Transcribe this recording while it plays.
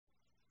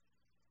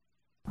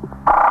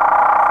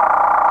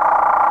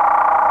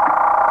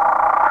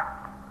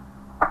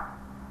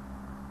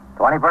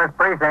"21st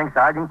Precinct,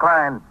 Sergeant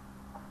Klein.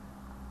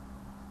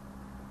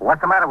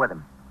 What's the matter with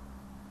him?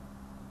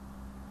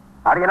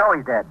 How do you know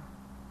he's dead?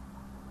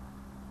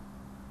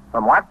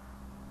 From what?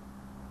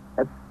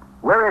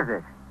 Where is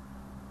this?"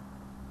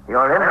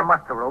 You're in the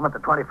muster room at the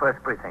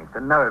 21st Precinct, the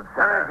nerve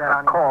center.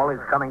 A call is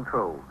coming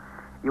through.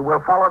 You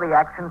will follow the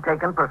action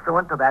taken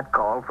pursuant to that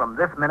call from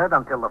this minute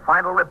until the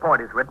final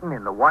report is written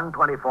in the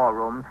 124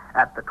 room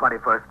at the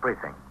 21st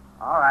Precinct.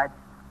 All right.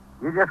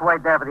 You just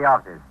wait there for the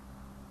officers.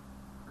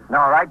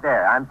 No, right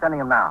there. I'm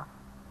sending him now.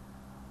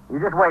 You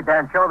just wait there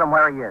and show them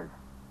where he is.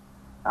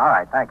 All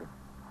right, thank you.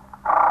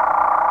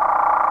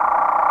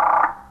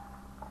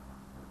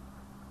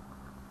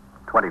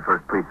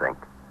 "21st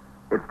Precinct.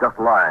 It's just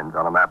lines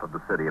on a map of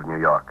the city of New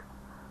York.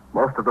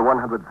 Most of the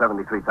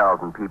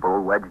 173,000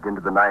 people wedged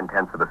into the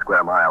 9/10 of a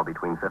square mile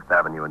between Fifth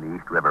Avenue and the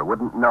East River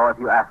wouldn't know if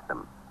you asked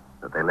them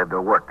that they lived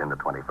or worked in the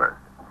 21st.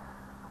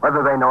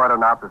 Whether they know it or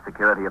not, the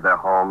security of their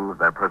homes,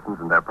 their persons,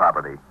 and their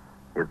property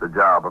is the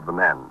job of the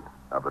men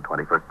of the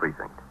 21st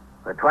Precinct.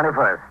 The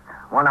 21st.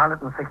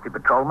 160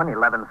 patrolmen,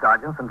 11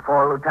 sergeants, and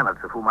 4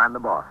 lieutenants, of whom I'm the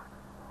boss.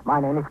 My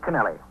name is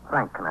Kennelly,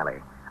 Frank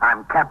Kennelly.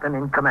 I'm captain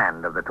in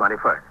command of the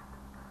 21st.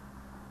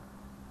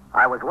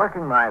 I was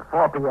working my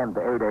 4 p.m.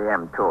 to 8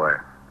 a.m.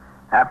 tour.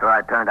 After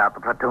I turned out the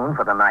platoon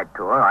for the night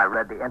tour, I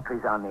read the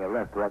entries on the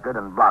arrest record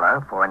and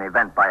blotter for an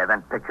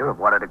event-by-event picture of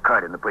what had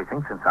occurred in the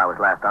precinct since I was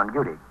last on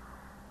duty.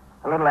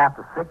 A little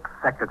after 6,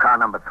 sector car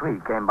number 3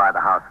 came by the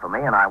house for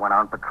me, and I went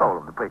on patrol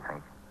of the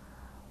precinct.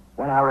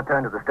 When I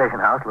returned to the station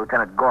house,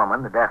 Lieutenant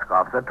Gorman, the desk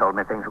officer, told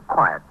me things were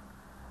quiet.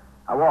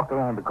 I walked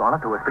around the corner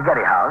to a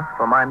spaghetti house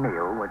for my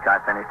meal, which I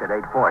finished at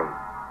 8:40.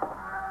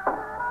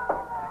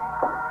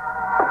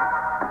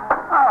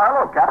 Oh,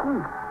 hello,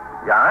 Captain.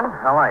 John,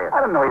 how are you? I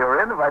didn't know you were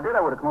in. If I did,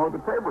 I would have come over to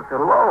the table. Said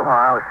hello. Oh,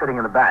 I was sitting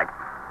in the back.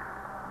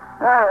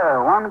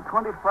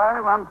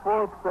 125 on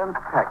 4 cents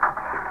package.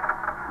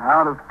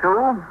 Out of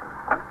 2.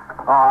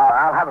 Oh,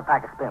 I'll have a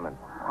pack of spearmint.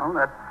 Well,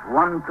 that's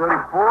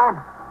 134.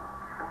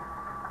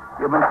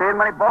 You been seeing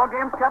many ball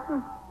games,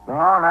 Captain?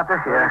 No, not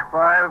this year.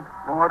 35,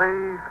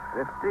 40,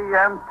 50,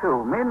 and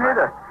 2. Me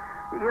neither.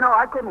 You know,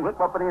 I couldn't whip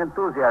up any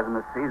enthusiasm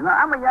this season.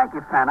 I'm a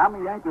Yankee fan. I'm a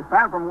Yankee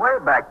fan from way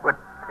back, but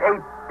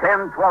 8,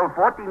 10, 12,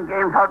 14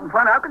 games out in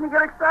front, how can you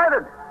get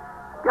excited?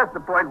 Just the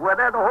point where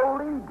they're the whole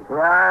league.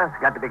 Yeah, it's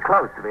got to be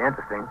close to be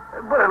interesting.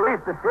 But at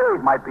least the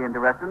series might be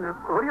interesting.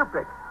 Who do you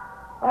pick?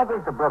 I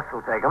think the Brooks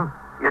will take them.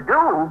 You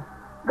do?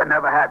 They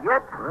never have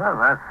yet. Well,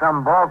 that's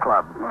some ball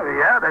club. Well,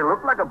 yeah, they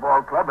look like a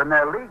ball club in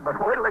their league, but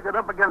wait till they get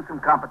up against some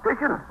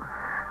competition.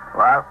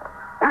 Well,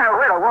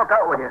 wait, I'll walk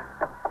out with you.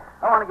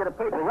 I want to get a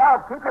paper.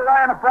 Ralph, keep your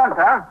eye on the front,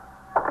 huh?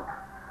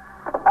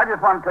 I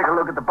just want to take a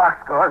look at the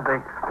box scores. They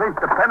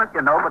clinched the pennant,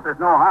 you know, but there's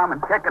no harm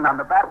in checking on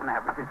the batting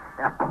averages.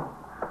 Yeah.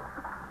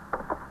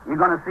 You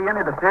going to see any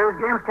of the series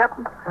games,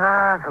 Captain?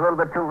 It's a little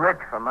bit too rich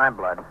for my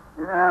blood.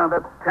 Yeah,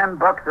 that's $10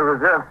 a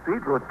reserve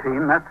street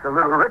routine. That's a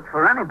little rich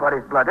for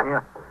anybody's blood. Yeah.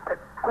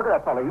 Look at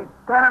that fellow. He's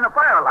turning the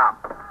fire alarm.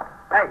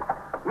 Hey,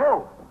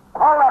 you.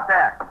 Hold up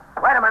there.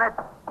 Wait a minute.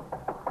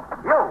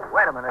 You,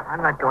 wait a minute.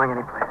 I'm not going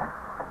anyplace.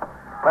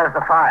 Where's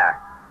the fire?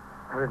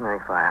 There isn't any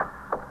fire.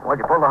 What'd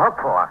you pull the hook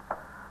for?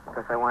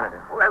 Because I wanted to.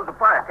 Where's the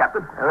fire,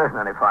 Captain? There isn't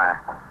any fire.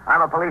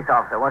 I'm a police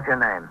officer. What's your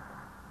name?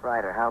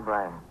 Ryder, Hal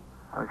Bryan.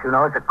 Don't you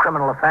know it's a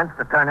criminal offense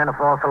to turn in a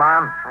false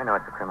alarm? I know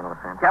it's a criminal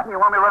offense. Captain, you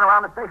want me to run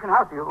around the station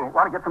house? You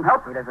want to get some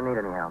help? He doesn't need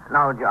any help.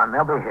 No, John,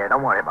 they'll be here.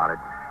 Don't worry about it.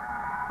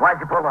 Why'd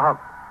you pull the hook?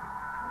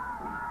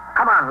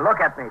 Come on, look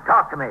at me.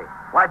 Talk to me.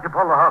 Why'd you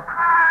pull the hook?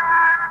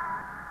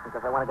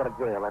 Because I want to go to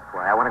jail, that's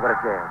why. I want to go to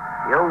jail.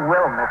 You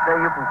will, mister.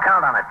 You can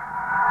count on it.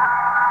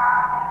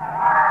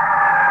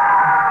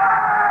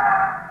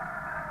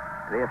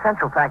 The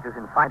essential factors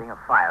in fighting a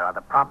fire are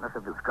the promptness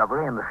of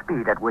discovery and the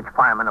speed at which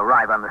firemen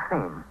arrive on the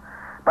scene.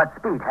 But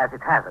speed has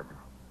its hazards.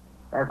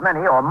 As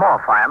many or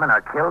more firemen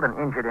are killed and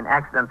injured in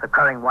accidents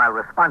occurring while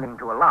responding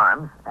to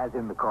alarms as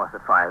in the course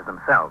of fires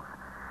themselves.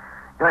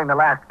 During the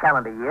last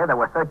calendar year, there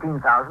were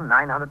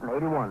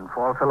 13,981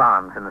 false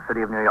alarms in the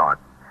city of New York.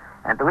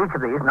 And to each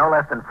of these, no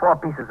less than 4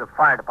 pieces of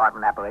fire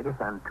department apparatus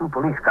and 2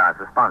 police cars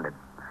responded.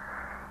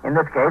 In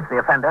this case, the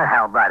offender,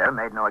 Hal Ryder,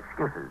 made no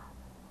excuses,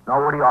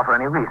 nor would he offer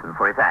any reason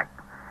for his act.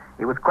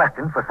 He was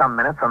questioned for some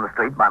minutes on the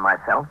street by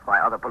myself, by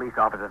other police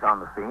officers on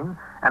the scene,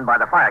 and by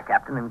the fire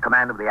captain in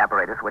command of the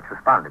apparatus which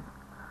responded.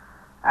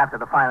 After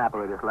the fire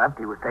apparatus left,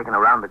 he was taken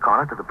around the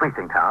corner to the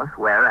precinct house,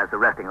 where, as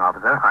arresting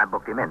officer, I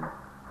booked him in.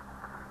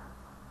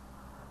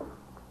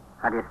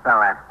 How do you spell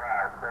that?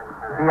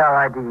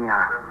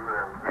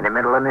 C-R-I-D-E-R. Any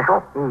middle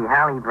initial? E.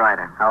 Hal E.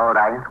 Bryder. How old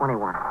are you?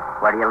 21.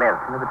 Where do you live?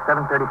 I live at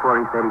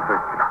 734 East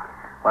 81st Street.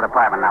 What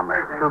apartment number?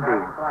 2B.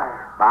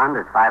 Bond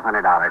is $500.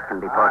 Can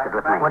be posted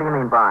with me. What do you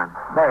mean, bond?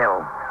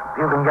 Bail.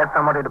 If you can get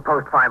somebody to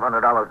post $500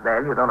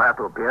 bail, you don't have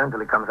to appear until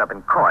he comes up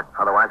in court.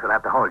 Otherwise, we'll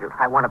have to hold you.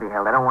 I want to be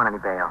held. I don't want any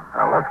bail.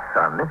 Now, look,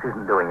 son, this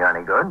isn't doing you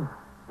any good.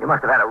 You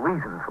must have had a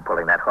reason for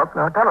pulling that hook.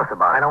 Now, tell us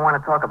about it. I don't want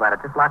to talk about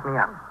it. Just lock me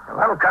up.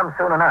 Well, that'll come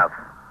soon enough.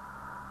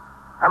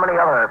 How many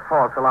other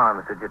false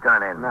alarms did you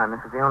turn in? None.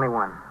 This is the only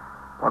one.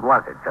 What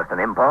was it? Just an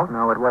impulse?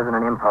 No, it wasn't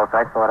an impulse.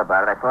 I thought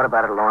about it. I thought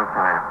about it a long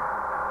time.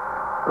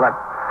 Look,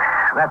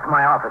 that's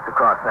my office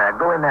across there.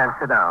 Go in there and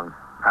sit down.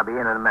 I'll be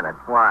in a minute.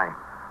 Why?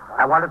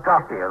 I want to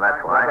talk to you,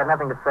 that's Well, I've why. got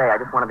nothing to say. I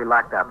just want to be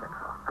locked up. That's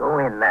all. Go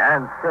in there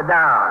and sit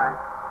down.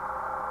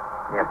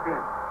 Yes, sir.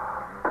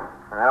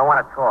 I don't want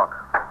to talk.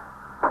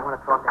 I don't want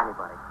to talk to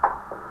anybody.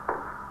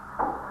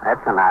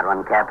 That's an odd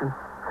one, Captain.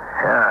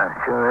 Yeah,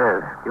 sure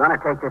is. You want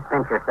to take this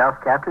pinch yourself,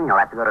 Captain? You'll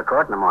have to go to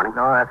court in the morning.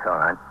 No, that's all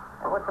right.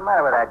 Well, what's the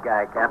matter with that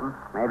guy, Captain?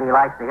 Maybe he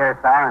likes to hear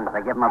sirens.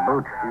 They give him a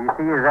boot. Did you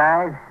see his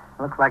eyes?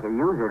 Looks like a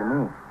user to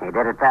me. He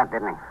did it that,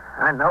 didn't he?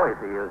 I know he's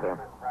a user.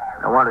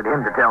 I wanted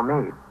him to tell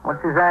me.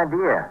 What's his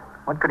idea?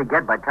 What could he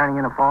get by turning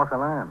in a false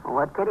alarm? Well,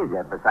 what could he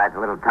get besides a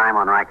little time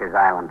on Rikers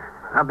Island?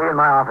 I'll be in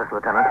my office,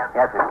 Lieutenant.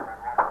 Yes, sir.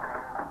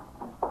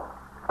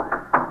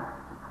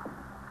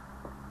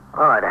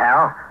 All right,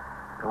 Hal.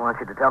 I want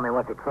you to tell me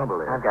what your trouble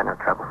is. I've got no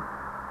trouble.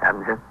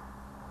 Haven't you?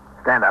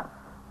 Stand up.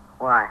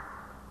 Why?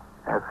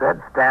 I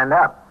said stand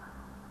up.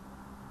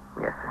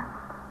 Yes, sir.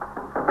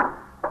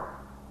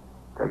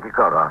 Take your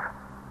coat off.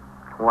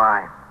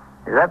 Why?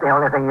 Is that the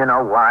only thing you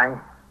know? Why?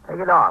 Take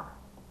it off.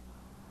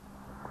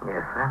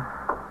 Yes, sir.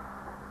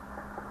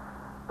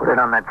 Put it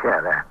on that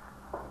chair there.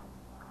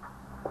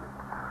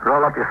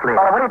 Roll up your sleeve.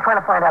 Oh, what are you trying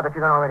to find out that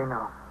you don't already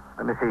know?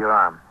 Let me see your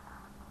arm.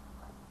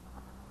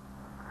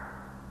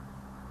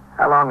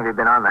 How long have you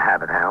been on the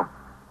habit, Hal?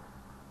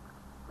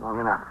 Long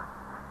enough.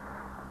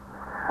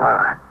 All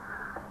right.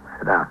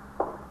 Sit down.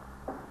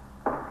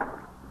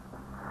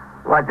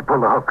 Why'd you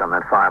pull the hook on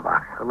that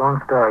firebox? It's a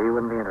long story. You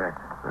wouldn't be interested.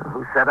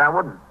 Who said I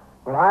wouldn't?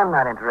 Well, I'm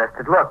not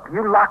interested. Look,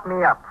 you locked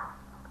me up.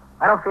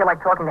 I don't feel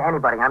like talking to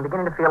anybody. I'm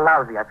beginning to feel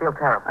lousy. I feel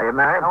terrible. Are you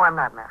married? No, I'm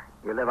not married.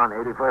 You live on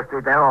 81st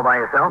Street there all by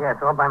yourself? Yeah,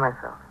 it's all by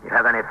myself. You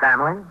have any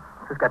family?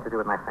 What's this got to do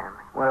with my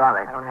family? Where are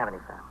I they? don't have any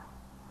family.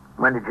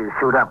 When did you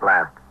shoot up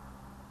last?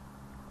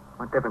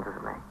 What difference does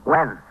it make?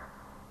 When?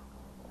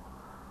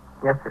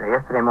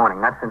 Yesterday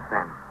morning, not since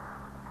then.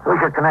 Who's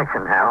your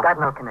connection, Hal? I've got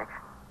no connection.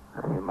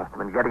 You must have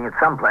been getting it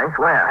someplace.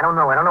 Where? I don't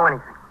know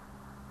anything.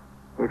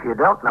 If you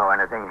don't know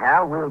anything,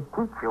 Hal, we'll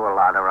teach you a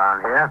lot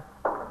around here.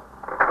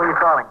 Who are you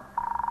calling?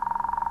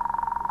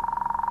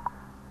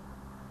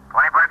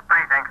 21st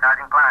Precinct,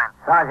 Sergeant Klein.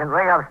 Sergeant,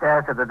 ring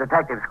upstairs to the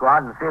detective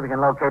squad and see if we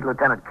can locate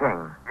Lieutenant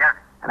King. Yes.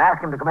 And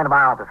ask him to come into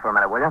my office for a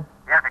minute, will you?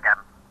 Yes, sir,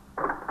 Captain.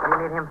 What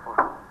do you need him for?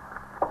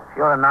 If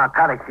you're a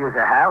narcotics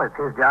user, Hal, it's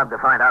his job to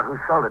find out who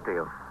sold it to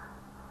you.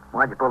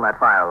 Why'd you pull that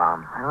fire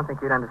alarm? I don't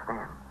think you'd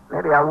understand.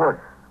 Maybe I would.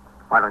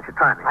 Why don't you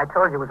try me? I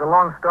told you it was a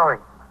long story.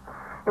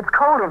 It's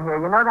cold in here,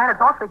 you know that?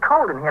 It's awfully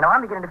cold in here. Now,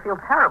 I'm beginning to feel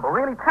terrible,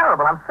 really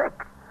terrible. I'm sick.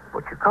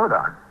 Put your coat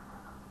on.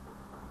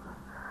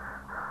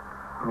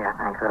 Yeah,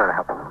 thanks. That ought to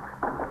help a little.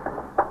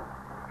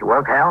 You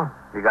work, Hal?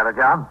 You got a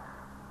job?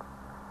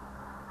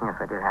 Yes,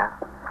 I did have.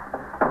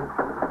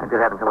 I did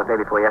have until the day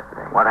before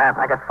yesterday. What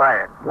happened? I got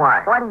fired.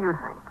 Why? Why do you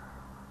think?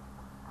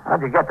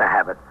 How'd you get the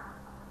habit?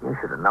 You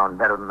should have known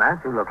better than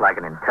that. You look like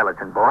an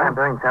intelligent boy. I'm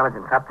very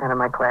intelligent. Top 10 in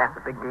my class.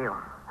 A big deal.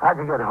 How'd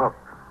you get hooked?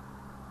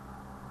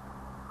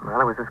 Well,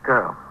 it was this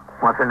girl.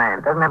 What's her name?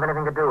 It doesn't have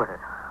anything to do with it.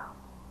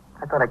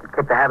 I thought I could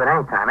kick the habit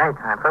anytime.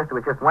 First it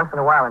was just once in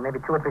a while and maybe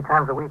 2 or 3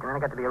 times a week, and then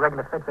it got to be a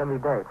regular fix every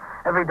day.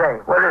 Every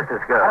day. Where is this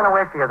girl? I don't know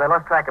where she is. I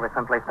lost track of her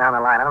someplace down the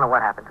line. I don't know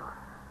what happened to her.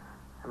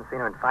 I haven't seen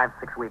her in 5,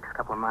 6 weeks, a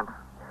couple of months.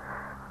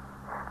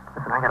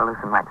 Listen, I gotta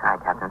loosen my tie,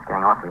 Captain. It's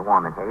getting awfully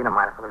warm in here. You don't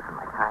mind if I loosen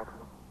my tie?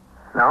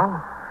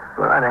 No?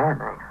 Go right ahead.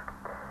 Thanks.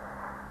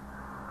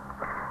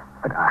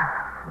 But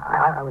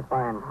I was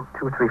buying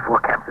 2, 3, 4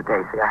 caps a day.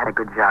 See, I had a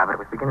good job, but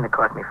it was beginning to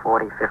cost me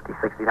 $40, $50,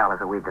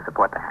 $60 a week to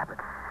support the habit.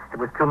 It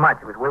was too much.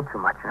 It was way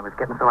too much, and it was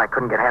getting so I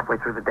couldn't get halfway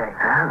through the day.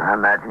 I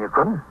imagine you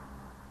couldn't.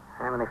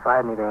 And when they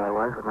fired me, there I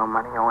was, with no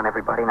money, owing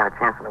everybody, not a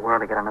chance in the world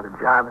to get another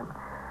job, and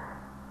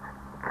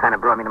it kind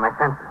of brought me to my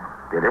senses.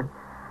 Did it?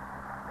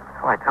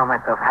 So I told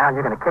myself, Hal,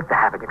 you're going to kick the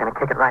habit. You're going to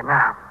kick it right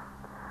now.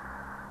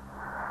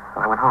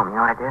 So I went home. You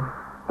know what I did?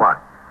 What?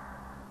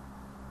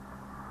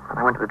 And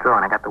I went to the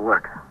drawer and I got the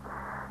works.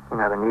 You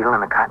know, the needle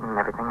and the cotton and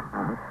everything.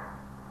 Mm-hmm.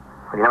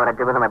 Well, you know what I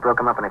did with them? I broke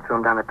them up and I threw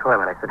them down the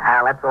toilet. I said,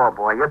 Hal, that's all,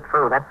 boy. You're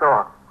through. That's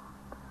all.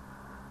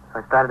 So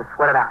I started to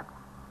sweat it out.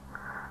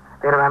 I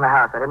stayed around the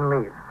house. I didn't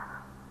leave.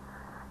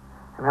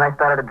 And then I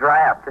started to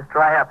dry up. Just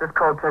dry up. This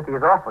cold turkey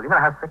is awful. You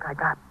know how sick I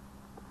got.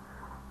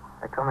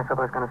 I told myself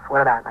I was going to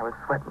sweat it out, and I was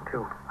sweating,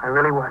 too. I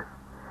really was.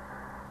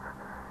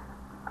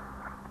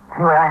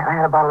 Anyway, I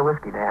had a bottle of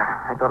whiskey there.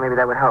 I thought maybe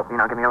that would help,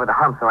 get me over the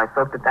hump, so I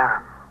soaked it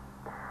down.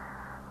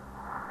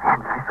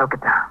 And I soaked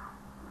it down.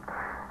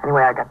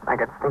 Anyway, I got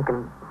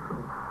stinking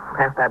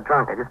passed out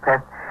drunk. I just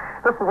passed...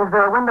 Listen, is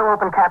there a window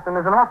open, Captain?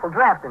 There's an awful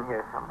draft in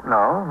here somewhere.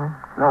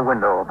 No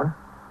window open.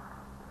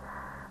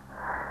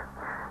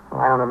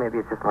 Well, I don't know. Maybe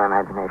it's just my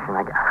imagination.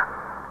 I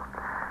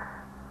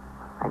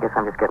guess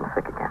I'm just getting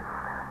sick again.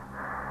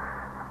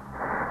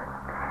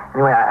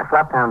 Anyway, I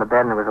flopped down on the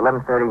bed, and it was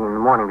 11:30 in the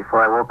morning before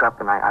I woke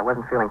up, and I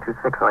wasn't feeling too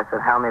sick, so I said,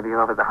 Hal, maybe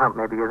you're over the hump.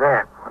 Maybe you're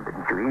there. Well,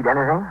 didn't you eat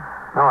anything?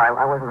 No,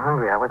 I wasn't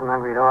hungry. I wasn't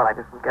hungry at all. I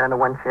just would get into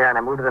one chair and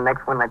I moved to the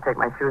next one and I'd take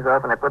my shoes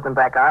off and I'd put them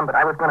back on, but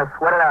I was going to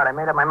sweat it out. I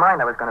made up my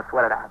mind I was going to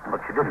sweat it out.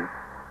 But you didn't.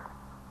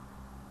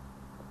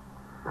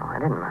 No, I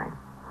didn't mind.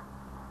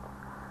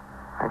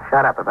 I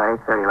shot up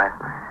about 8:30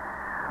 last night.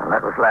 Well,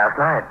 that was last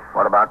night.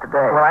 What about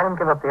today? Well, I didn't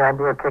give up the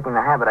idea of kicking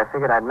the habit. I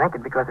figured I'd make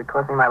it because it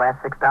cost me my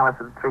last $6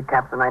 for the 3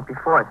 caps the night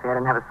before. See, I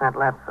didn't have a cent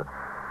left, so...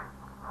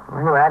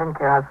 Well, anyway, I didn't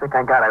care how sick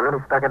I got. I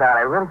really stuck it out.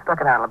 I really stuck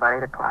it out till about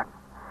 8 o'clock.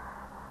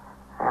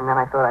 And then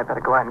I thought I'd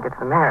better go out and get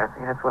some air.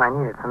 See, that's what I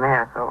needed, some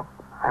air. So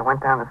I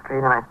went down the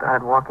street and I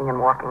started walking, and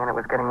it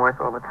was getting worse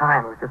all the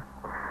time.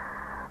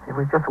 It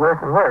was just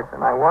worse and worse.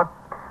 And I walked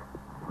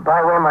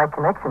by where my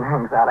connection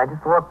hangs out. I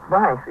just walked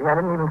by. See, I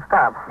didn't even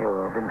stop.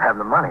 You didn't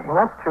have the money.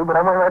 Well, that's true, but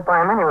I went right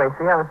by him anyway.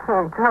 See, I was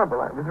feeling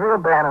terrible. It was real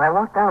bad. And I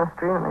walked down the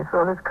street and I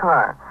saw this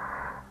car.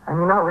 And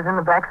you know, it was in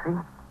the back seat.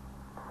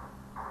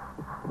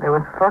 There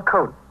was a fur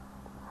coat.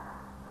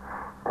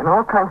 And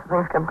all kinds of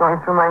things kept going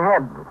through my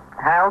head.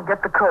 Hal,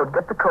 get the coat,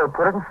 put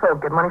it in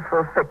soak, get money for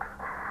a fix.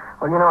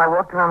 Well, you know, I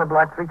walked around the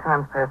block 3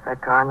 times past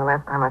that car, and the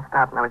last time I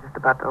stopped, and I was just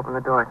about to open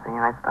the door, see,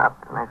 and I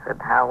stopped, and I said,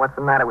 Hal, what's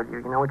the matter with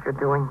you? You know what you're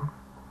doing?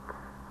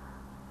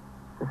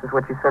 This is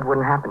what you said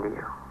wouldn't happen to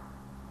you.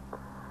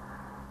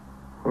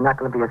 You're not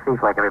going to be a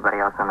thief like everybody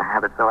else on the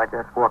habit, so I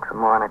just walked some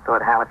more, and I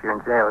thought, Hal, if you're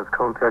in jail, it's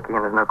cold turkey,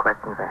 and there's no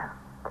questions asked.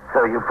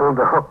 So you pulled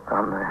the hook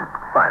on the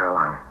fire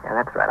alarm? Yeah,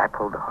 that's right, I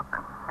pulled the hook.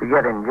 To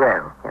get in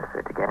jail? Yes,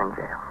 sir, to get in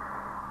jail.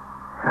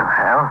 Well,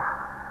 Hal,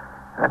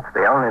 that's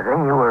the only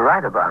thing you were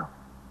right about.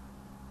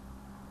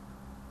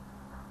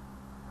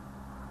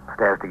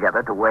 Stairs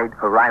together to wait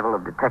arrival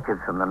of detectives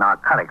from the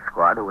narcotics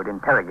squad who would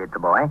interrogate the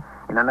boy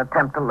in an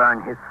attempt to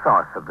learn his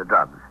source of the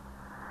drugs.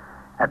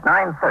 At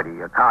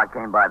 9:30, a car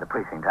came by the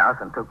precinct house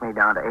and took me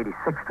down to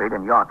 86th Street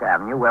and York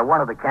Avenue, where one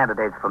of the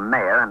candidates for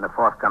mayor in the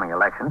forthcoming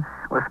election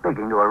was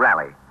speaking to a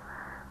rally.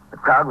 The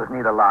crowd was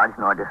neither large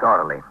nor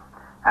disorderly.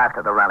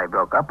 After the rally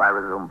broke up, I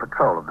resumed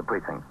patrol of the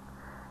precinct.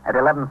 At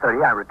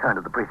 11:30, I returned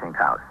to the precinct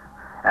house.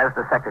 As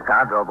the sector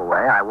car drove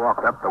away, I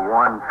walked up the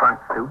worn front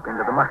stoop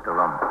into the muster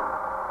room.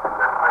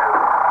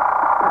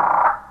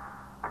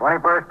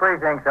 21st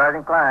Precinct,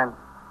 Sergeant Klein.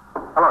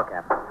 Hello,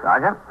 Captain.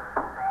 Sergeant?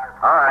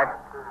 All right.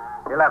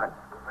 11.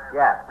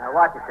 Yeah, now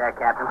watch it there,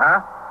 Captain.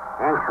 Huh?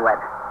 Ain't sweat.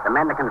 The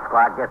Mendicant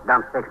squad just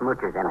dumped 6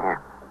 moochers in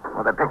here.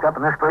 Were they picked up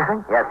in this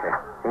precinct? Yes, sir.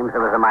 Seems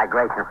there was a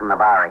migration from the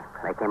Bowery.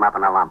 They came up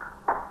in a lump.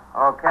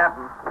 Oh,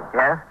 Captain,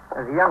 Yes?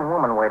 there's a young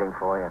woman waiting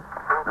for you.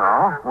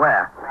 No?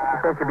 Where? She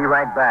said she'd be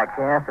right back.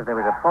 She asked if there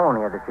was a phone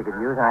here that she could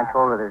use, and I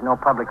told her there's no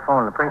public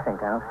phone in the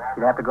precinct house.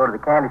 She'd have to go to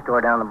the candy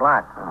store down the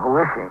block. Who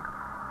is she?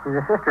 She's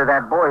the sister of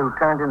that boy who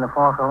turned in the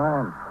false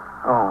alarm.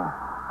 Oh.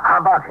 How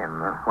about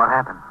him? What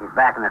happened? He's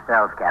back in the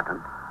cells, Captain.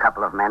 A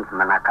couple of men from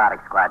the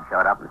narcotics squad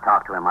showed up and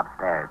talked to him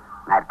upstairs.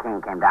 Nat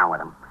King came down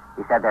with him.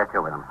 He said they're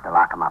through with him, to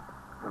lock him up.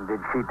 And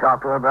did she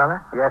talk to her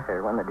brother? Yes,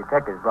 sir, when the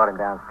detectives brought him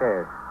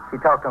downstairs. She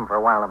talked to him for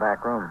a while in the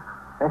back room.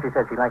 Then she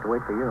said she'd like to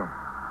wait for you.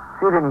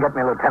 See if you can get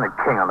me Lieutenant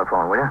King on the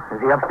phone, will you?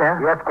 Is he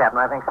upstairs? Yes, Captain,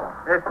 I think so.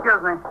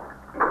 Excuse me.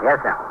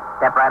 Yes, sir.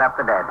 Step right up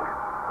to bed.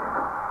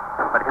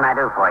 What can I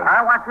do for you?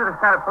 I want you to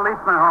send a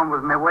policeman home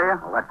with me, will you?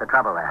 Well, what's the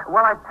trouble there?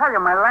 Well, I tell you,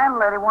 my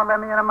landlady won't let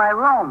me into my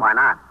room. Why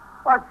not?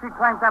 Well, she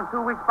claims I'm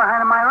 2 weeks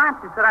behind in my rent.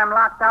 She said I'm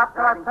locked out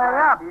till I pay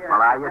up.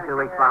 Well, are you 2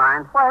 weeks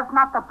behind? Well, it's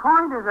not the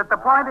point, is it? The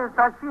point is,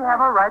 does she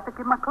have a right to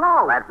keep my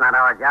clothes? That's not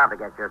our job to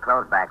get your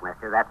clothes back,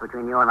 mister. That's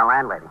between you and the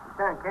landlady.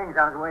 Lieutenant King's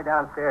on his way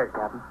downstairs,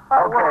 Captain.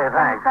 Oh, Okay, well, can you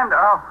thanks. send her?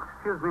 Oh,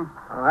 excuse me.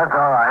 Oh, that's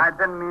all right. I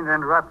didn't mean to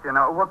interrupt you.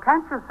 No. Well,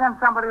 can't you send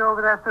somebody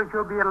over there so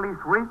she'll be at least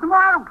reasonable?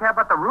 I don't care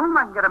about the room.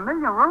 I can get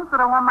 1,000,000 rooms, but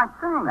I want my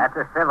thing. That's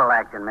a civil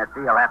action, mister.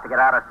 You'll have to get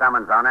out a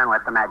summons on her and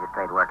let the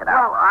magistrate work it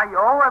out. Well, I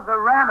owe her the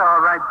rent,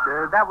 all right.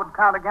 That would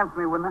count against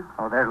me, wouldn't it?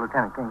 Oh, there's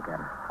Lieutenant King,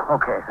 Captain.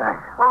 Okay,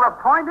 thanks. Well, the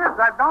point is,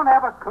 I don't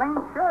have a clean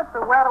shirt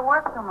to wear to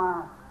work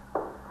tomorrow.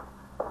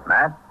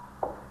 Matt,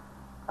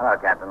 Hello,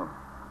 Captain.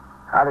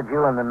 how did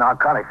you and the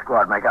narcotics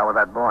squad make out with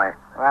that boy?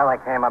 Well, I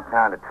came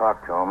uptown to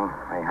talk to him.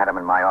 I had him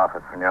in my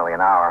office for nearly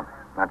an hour.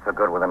 Not so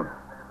good with him.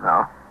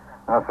 No?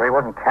 No, sir, he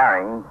wasn't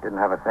carrying. Didn't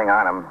have a thing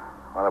on him.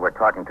 While they were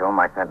talking to him,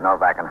 I sent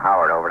Novak and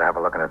Howard over to have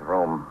a look in his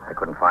room. They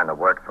couldn't find the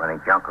works or any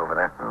junk over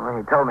there. Well,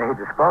 he told me he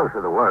disposed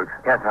of the works.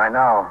 Yes, I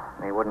know.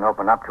 He wouldn't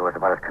open up to us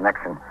about his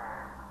connection.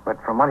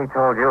 But from what he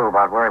told you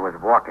about where he was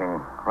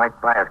walking, right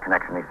by his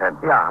connection, he said.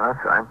 Yeah,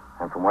 that's right.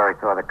 And from where he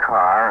saw the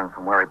car and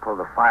from where he pulled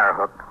the fire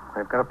hook,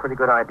 they've got a pretty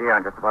good idea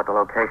on just about the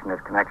location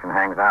his connection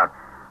hangs out.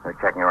 They're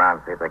checking around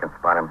to see if they can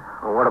spot him.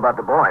 Well, what about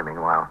the boy,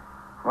 meanwhile?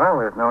 Well,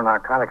 there's no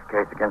narcotics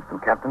case against him,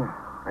 Captain.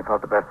 They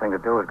thought the best thing to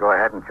do was go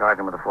ahead and charge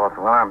him with a false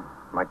alarm.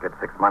 Might get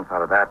 6 months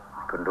out of that.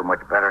 Couldn't do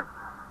much better,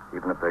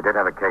 even if they did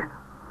have a case.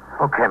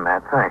 Okay,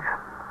 Matt, thanks.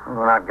 I'm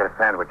going out and get a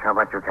sandwich. How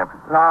about you, Captain?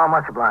 No,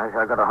 much obliged.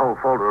 I got a whole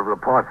folder of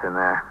reports in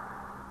there.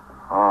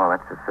 Oh,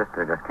 that's his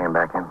sister just came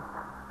back in.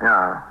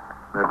 Yeah,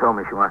 they told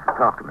me she wants to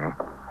talk to me.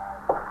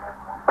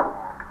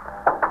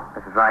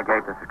 Mrs.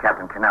 Rygate, this is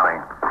Captain Kennelly.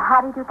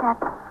 How do you do,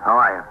 Captain? How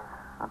are you?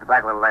 I'll be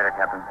back a little later,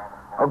 Captain.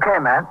 Okay,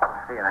 Matt.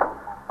 See you then.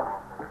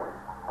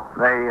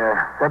 They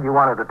said you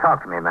wanted to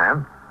talk to me,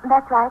 ma'am.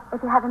 That's right,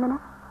 if you have a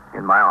minute.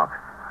 In my office.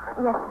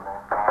 Yes.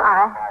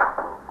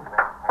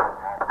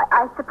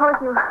 I suppose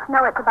you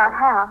know it's about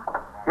Hal.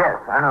 Yes,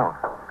 I know.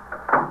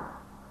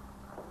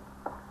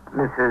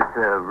 Mrs.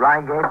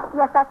 Rygate?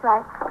 Yes, that's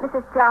right.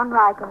 Mrs. Joan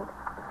Rygate.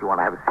 Do you want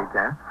to have a seat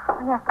there?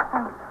 Yes,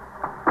 thanks.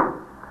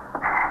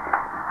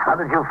 How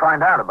did you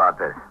find out about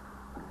this?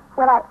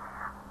 Well,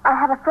 I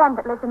have a friend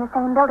that lives in the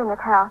same building as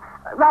Hal.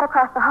 Right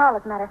across the hall,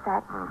 as a matter of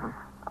fact. Mm-hmm.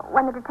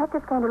 When the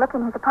detectives came to look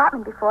in his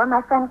apartment before,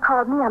 my friend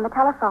called me on the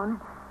telephone.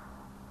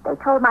 They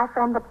told my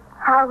friend that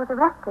Hal was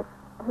arrested.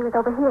 He was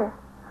over here.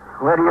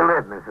 Where do you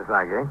live, Mrs.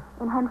 Rygate?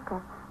 In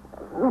Hempstead.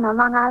 You know,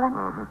 Long Island.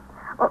 Mm-hmm.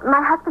 Well,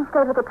 my husband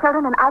stayed with the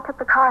children, and I took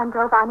the car and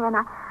drove on in.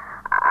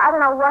 I don't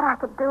know what I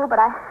could do, but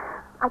I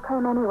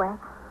came anyway.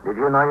 Did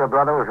you know your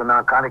brother was a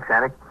narcotics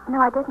addict? No,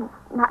 I didn't.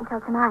 Not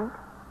until tonight.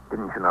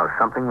 Didn't you know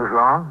something was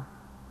wrong?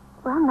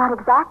 Well, not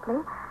exactly.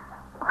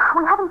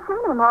 We haven't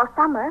seen him all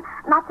summer,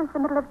 not since the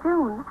middle of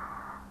June.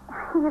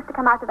 He used to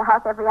come out to the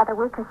house every other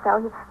week or so.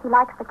 He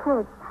likes the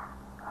kids.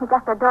 He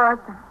just adores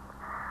them.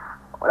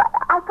 Well,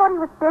 I thought he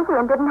was busy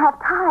and didn't have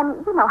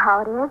time. You know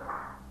how it is.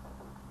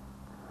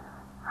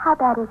 How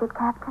bad is it,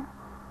 Captain?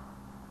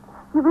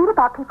 You read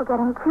about people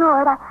getting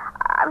cured.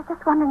 I was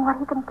just wondering what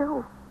he can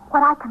do.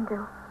 What I can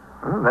do.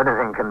 Well,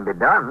 anything can be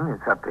done.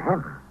 It's up to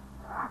him.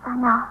 Yes, I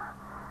know.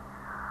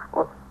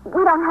 Well,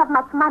 we don't have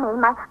much money.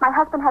 My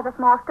husband has a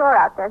small store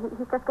out there.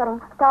 He's just getting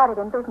started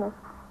in business.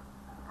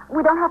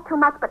 We don't have too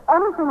much, but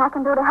anything I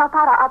can do to help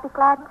out, I'll be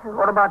glad to.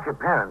 What about your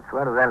parents?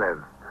 Where do they live?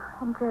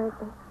 In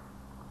Jersey.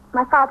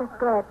 My father's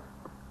dead.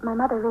 My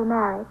mother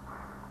remarried.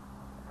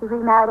 She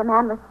remarried a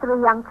man with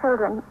 3 young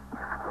children.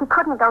 He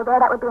couldn't go there.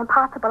 That would be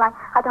impossible.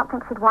 I don't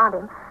think she'd want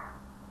him.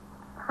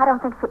 I don't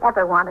think she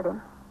ever wanted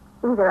him.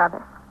 Either of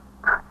us.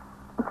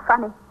 It's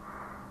funny.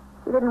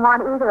 She didn't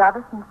want either of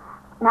us, and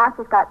now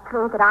she's got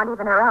 3 that aren't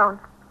even her own.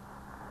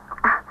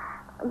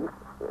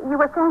 You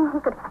were saying he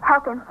could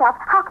help himself.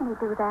 How can he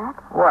do that?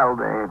 Well,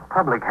 the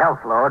public health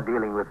law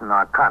dealing with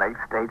narcotics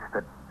states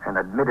that an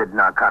admitted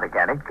narcotic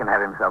addict can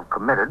have himself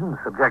committed and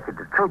subjected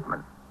to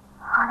treatment.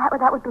 Oh,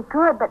 that would be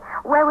good, but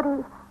where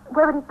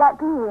would that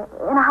be?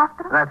 In a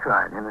hospital? That's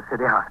right, in the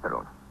city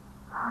hospital.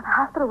 Oh, the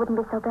hospital wouldn't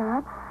be so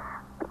bad.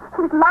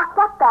 He's locked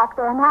up back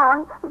there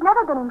now. He's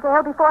never been in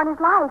jail before in his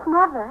life.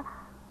 Never.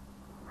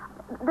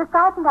 The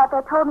sergeant out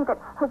there told me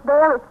that his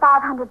bail is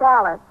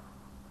 $500.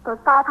 For a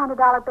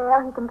 $500 bail,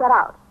 he can get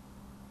out.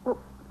 Well,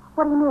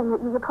 what do you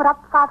mean? You put up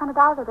 $500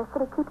 or the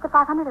city keeps the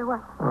 $500 or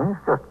what? Well,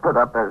 it's just put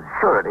up as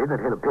surety that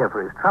he'll appear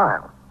for his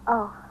trial.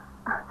 Oh.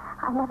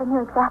 I never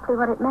knew exactly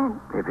what it meant.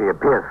 If he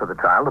appears for the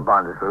trial, the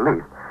bond is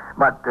released.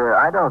 But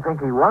I don't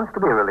think he wants to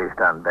be released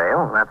on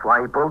bail. That's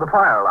why he pulled the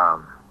fire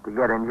alarm, to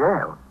get in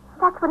jail.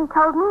 That's what he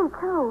told me,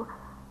 too.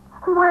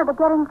 He wanted to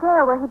get in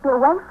jail where he'd be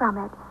away from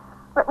it.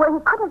 But where he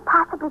couldn't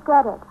possibly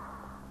get it.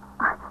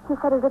 He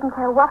said he didn't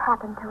care what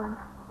happened to him.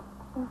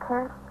 He didn't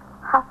care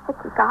how sick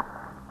he got.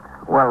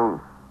 Well,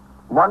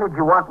 what did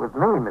you want with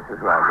me, Mrs.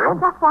 Rygate?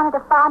 I just wanted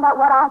to find out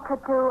what I could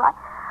do.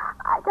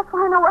 I just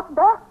want to know what's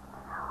best.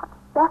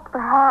 What's best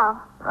for Hal.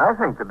 I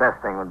think the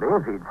best thing would be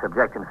if he'd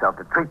subject himself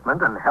to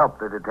treatment and help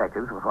the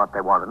detectives with what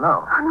they want to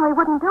know. Oh, no, he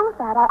wouldn't do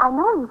that. I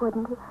know he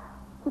wouldn't.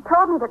 He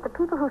told me that the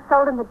people who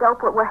sold him the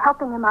dope were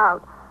helping him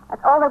out.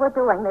 That's all they were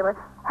doing. They were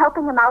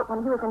helping him out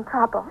when he was in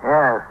trouble.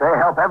 Yes, they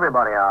help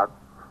everybody out,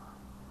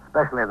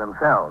 especially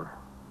themselves.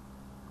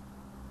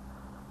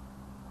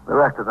 The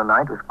rest of the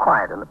night was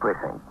quiet in the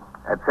precinct.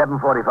 At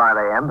 7:45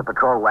 a.m., the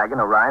patrol wagon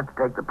arrived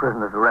to take the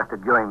prisoners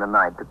arrested during the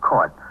night to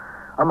court.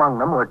 Among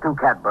them were 2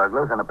 cat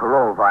burglars and a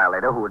parole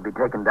violator who would be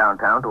taken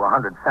downtown to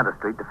 100 Center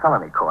Street to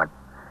felony court.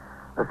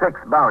 The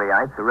 6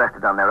 Boweryites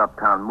arrested on their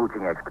uptown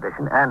mooching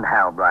expedition and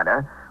Hal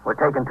Brider were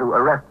taken to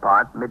Arrest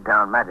Part,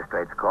 Midtown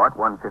Magistrates Court,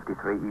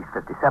 153 East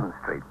 57th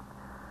Street.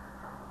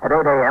 At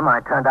 8 a.m.,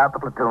 I turned out the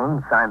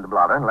platoon, signed the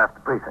blotter, and left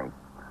the precinct.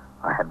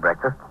 I had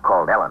breakfast,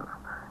 called Ellen.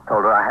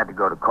 Told her I had to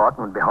go to court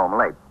and would be home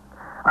late.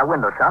 I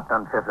window shopped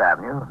on 5th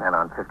Avenue and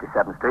on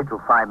 57th Street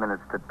till 5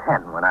 minutes to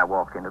 10 when I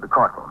walked into the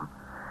courtroom.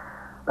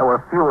 There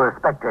were fewer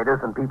spectators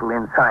than people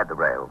inside the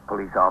rail,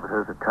 police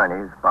officers,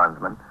 attorneys,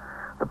 bondsmen.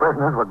 The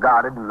prisoners were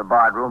guarded in the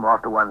barred room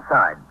off to one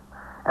side.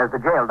 As the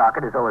jail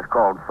docket is always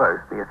called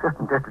first, the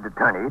assistant district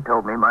attorney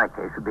told me my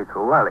case would be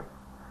through early.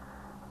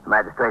 The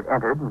magistrate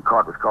entered and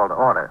court was called to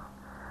order.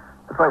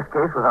 The first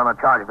case was on a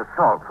charge of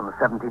assault from the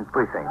 17th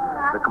precinct.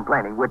 The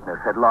complaining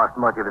witness had lost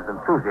much of his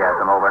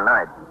enthusiasm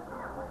overnight.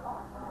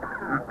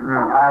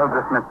 I'll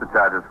dismiss the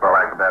charges for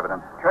lack of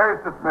evidence.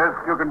 Case dismissed.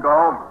 You can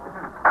go.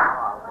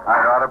 All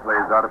right, order,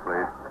 please, order,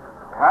 please.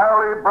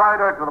 Hallie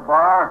Brider to the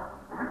bar.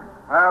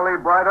 Hallie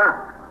Brider.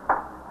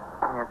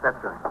 Yes, that's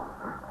right.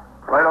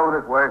 Right over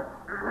this way.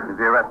 Is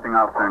the arresting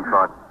officer in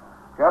court?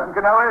 Captain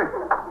Kennelly.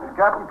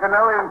 Captain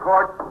Kennelly in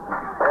court.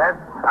 Yes,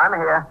 I'm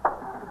here.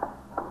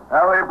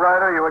 Hallie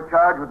Brider, you were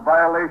charged with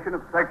violation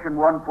of Section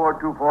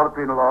 1424 of the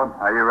Penal Law.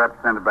 Are you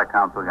represented by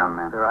counsel, young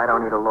man? Sir, I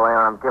don't need a lawyer.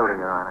 I'm guilty,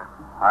 Your Honor.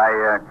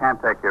 I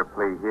can't take your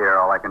plea here.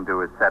 All I can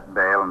do is set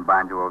bail and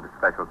bind you over to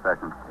special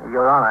sessions.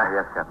 Your Honor.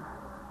 Yes, Captain.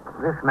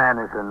 This man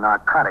is a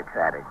narcotics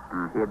addict.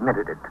 He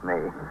admitted it to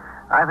me.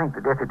 I think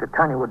the district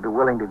attorney would be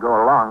willing to go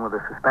along with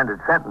a suspended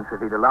sentence if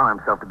he'd allow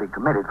himself to be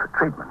committed for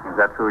treatment. Is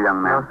that true,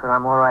 young No, man? sir,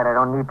 I'm all right. I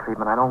don't need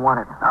treatment. I don't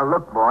want it. Now,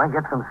 look, boy,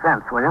 get some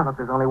sense, will you? Look,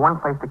 there's only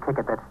one place to kick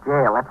it. That's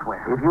jail. That's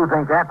where. If you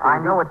think that's I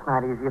easy- know it's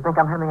not easy. You think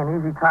I'm having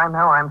an easy time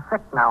now? I'm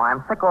sick now.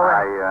 I'm sick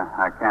already.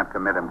 I can't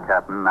commit him,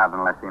 Captain, not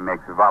unless he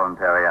makes a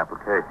voluntary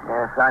application.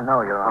 Yes, I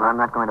know, Your Well, Honor. I'm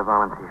not going to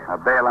volunteer.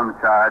 Bail on the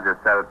charge is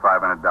set at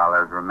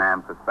 $500.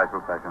 Remand for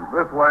special sessions.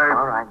 This way.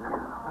 All right.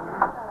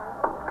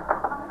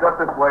 Step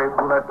this way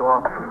through that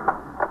door.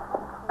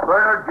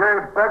 Bernard J.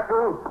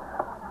 Bexel.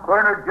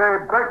 Bernard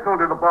J. Bexel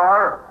to the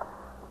bar.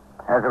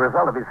 As a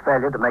result of his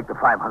failure to make the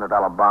 $500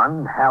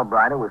 bond, Hal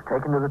Brider was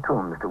taken to the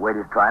Tombs to wait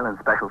his trial in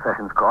Special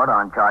Sessions Court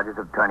on charges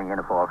of turning in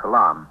a false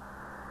alarm.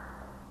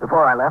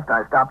 Before I left,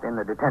 I stopped in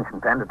the detention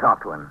pen to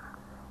talk to him.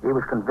 He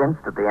was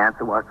convinced that the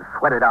answer was to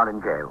sweat it out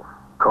in jail.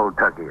 Cold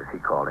turkey, as he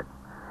called it.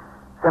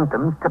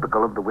 Symptoms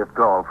typical of the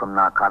withdrawal from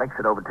narcotics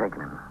had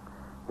overtaken him.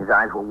 His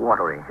eyes were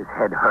watery. His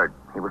head hurt.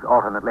 He was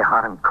alternately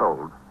hot and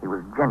cold. He was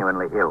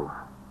genuinely ill,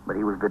 but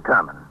he was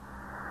determined.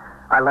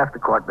 I left the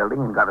court building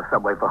and got a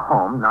subway for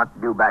home, not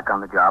due back on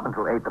the job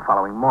until 8 the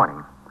following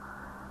morning.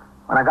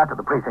 When I got to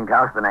the precinct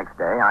house the next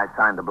day, I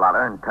signed the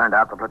blotter and turned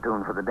out the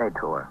platoon for the day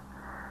tour.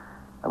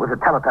 There was a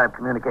teletype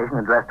communication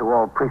addressed to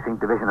all precinct,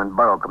 division, and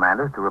borough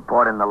commanders to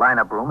report in the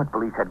lineup room at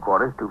police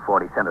headquarters,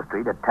 240 Center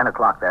Street, at 10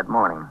 o'clock that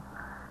morning.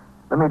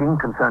 The meeting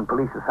concerned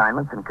police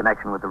assignments in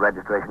connection with the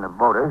registration of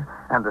voters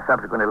and the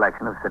subsequent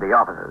election of city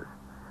officers.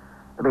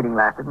 The meeting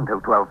lasted until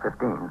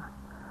 12:15.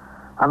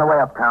 On the way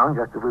uptown,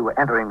 just as we were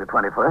entering the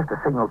 21st, a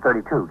signal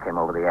 32 came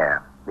over the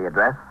air. The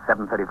address,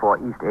 734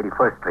 East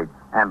 81st Street,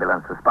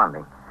 ambulance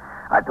responding.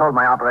 I told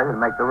my operator to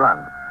make the run.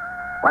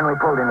 When we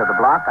pulled into the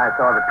block, I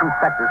saw the two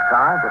sector's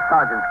car, the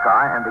sergeant's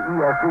car, and the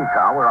ESD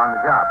car were on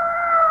the job.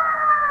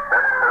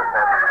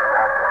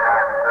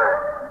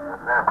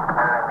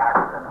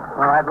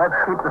 All right, let's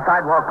keep the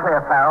sidewalk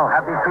clear, Farrell.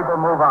 Have these people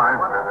move on.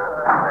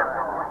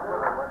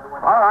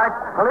 All right,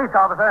 police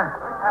officer.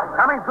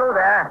 Coming through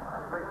there.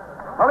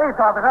 Police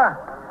officer.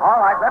 All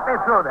right, let me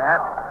through there.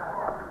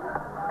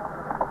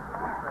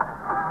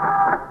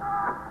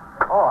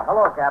 Oh,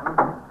 hello, Captain.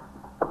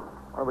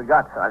 What have we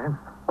got, Sergeant?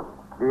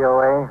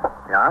 DOA.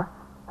 Yeah?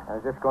 I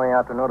was just going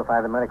out to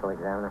notify the medical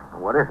examiner.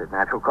 What is it,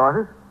 natural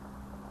causes?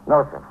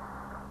 No, sir.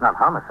 Not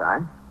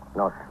homicide.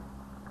 No, sir.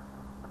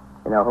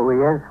 You know who he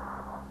is?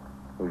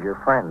 He's your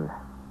friend,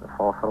 the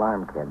false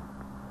alarm kid.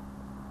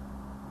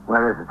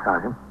 Where is it,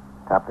 Sergeant?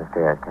 Top of the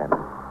stairs, Captain.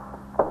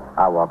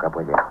 I'll walk up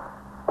with you.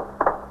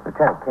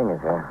 Lieutenant King is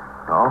here.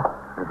 Oh?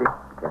 Is he?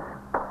 Yes, sir.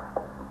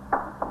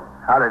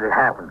 How did it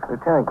happen?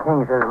 Lieutenant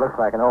King says it looks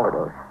like an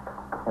overdose.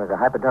 There was a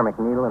hypodermic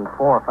needle and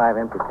 4 or 5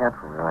 empty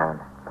capsules around.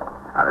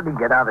 How did he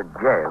get out of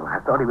jail? I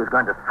thought he was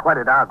going to sweat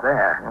it out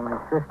there. And my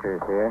sister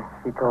is here.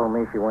 She told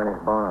me she went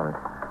his bonds.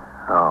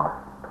 Oh.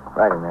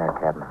 Right in there,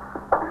 Captain.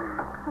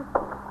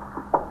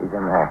 He's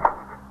in there.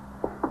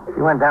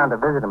 She went down to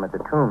visit him at the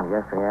Tombs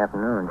yesterday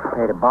afternoon. She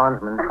paid a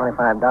bondsman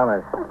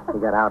 $25. He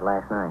got out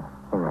last night.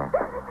 In there.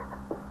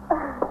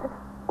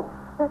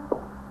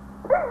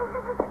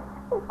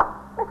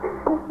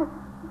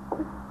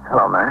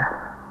 Hello, Matt.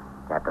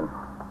 Captain.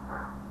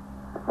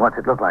 What's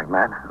it look like,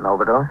 Matt? An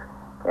overdose?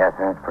 Yes,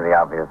 sir. It's pretty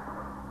obvious.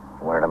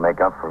 He wanted to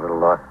make up for a little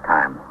lost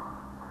time.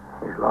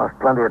 He's lost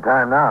plenty of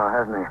time now,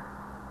 hasn't he?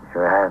 He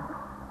sure has.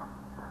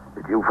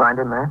 Did you find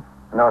him, Matt?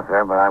 No,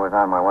 sir, but I was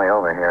on my way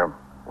over here.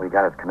 We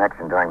got his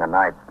connection during the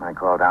night. I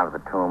called down to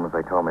the Tombs.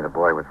 They told me the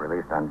boy was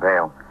released on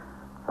bail.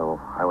 So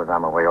I was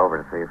on my way over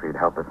to see if he'd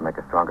help us make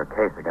a stronger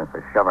case against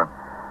this shover.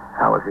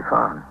 How was he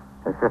found?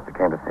 His sister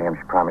came to see him.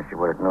 She promised she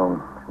would at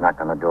noon. She knocked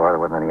on the door. There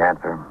wasn't any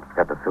answer. She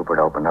got the super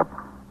to open up.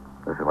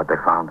 This is what they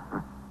found.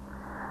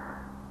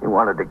 He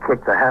wanted to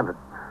kick the habit.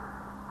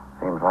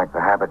 Seems like the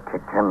habit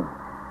kicked him.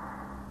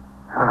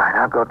 All right,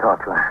 I'll go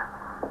talk to her.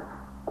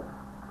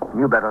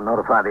 You better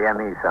notify the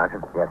ME,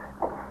 Sergeant. Yes.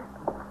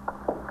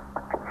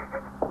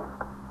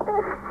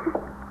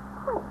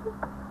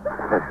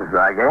 Mrs.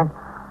 Rygate?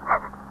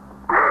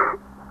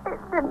 It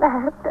didn't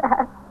have to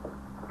happen.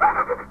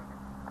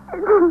 It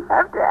didn't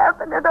have to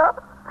happen at all.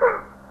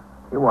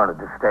 You wanted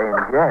to stay in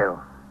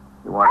jail.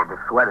 You wanted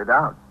to sweat it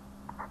out.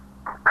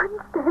 I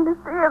couldn't stand to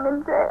see him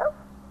in jail.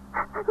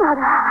 Not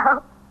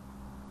Hal.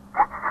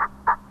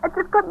 I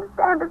just couldn't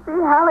stand to see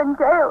Hal in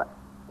jail.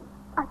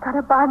 I got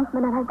a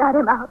bondsman and I got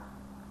him out.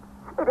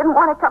 He didn't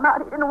want to come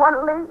out. He didn't want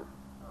to leave.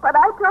 But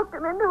I talked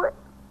him into it.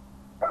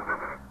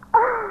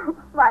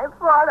 My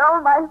fault.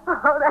 Oh, my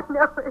fault. I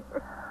know it.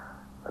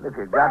 But if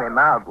you got him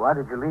out, why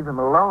did you leave him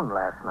alone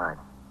last night?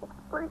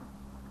 Well,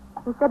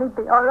 he said he'd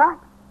be all right.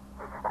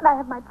 And I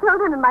have my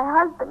children and my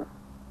husband.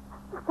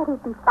 He said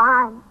he'd be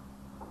fine.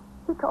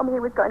 He told me he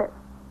was going to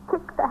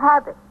kick the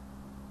habit.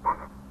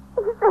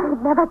 He said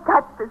he'd never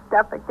touch this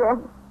stuff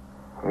again.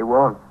 He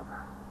won't.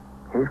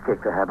 He's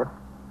kicked the habit.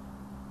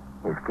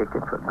 He's kicked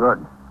it for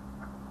good.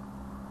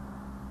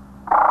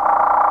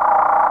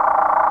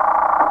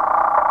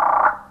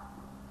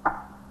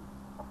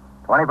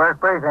 '21st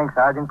Precinct,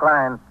 Sergeant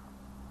Klein.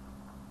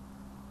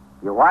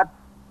 You what?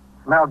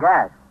 Smell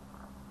gas.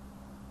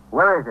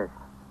 Where is this?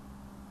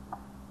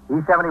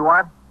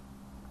 E71?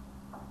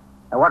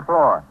 At what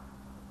floor?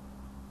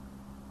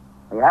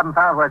 You haven't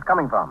found where it's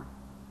coming from.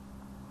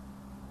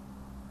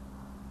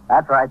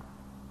 That's right.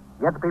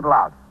 Get the people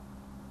out.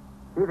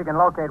 See if you can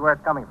locate where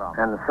it's coming from.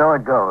 And so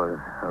it goes,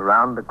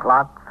 around the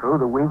clock, through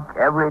the week,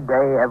 every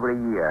day, every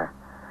year.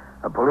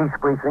 A police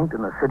precinct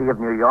in the city of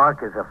New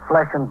York is a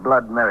flesh and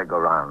blood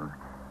merry-go-round.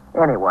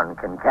 Anyone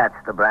can catch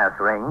the brass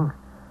ring,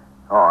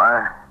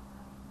 or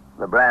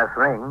the brass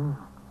ring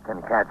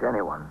can catch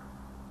anyone.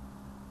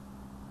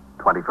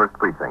 21st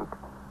Precinct,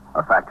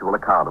 a factual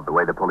account of the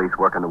way the police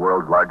work in the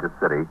world's largest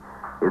city,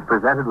 is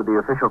presented with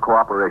the official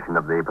cooperation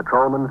of the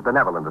Patrolmen's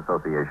Benevolent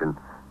Association,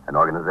 an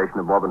organization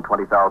of more than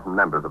 20,000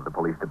 members of the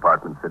Police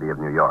Department, City of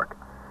New York.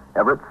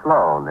 Everett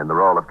Sloan in the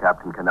role of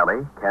Captain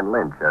Kennelly, Ken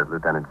Lynch as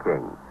Lieutenant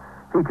King.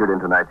 Featured in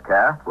tonight's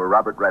cast were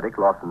Robert Reddick,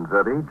 Lawson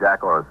Zerby,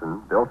 Jack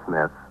Orison, Bill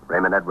Smith,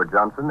 Raymond Edward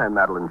Johnson, and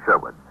Madeline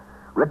Sherwood.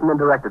 Written and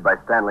directed by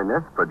Stanley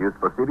Niss, produced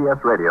for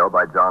CBS Radio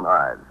by John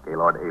Ives.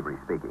 Gaylord Avery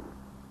speaking.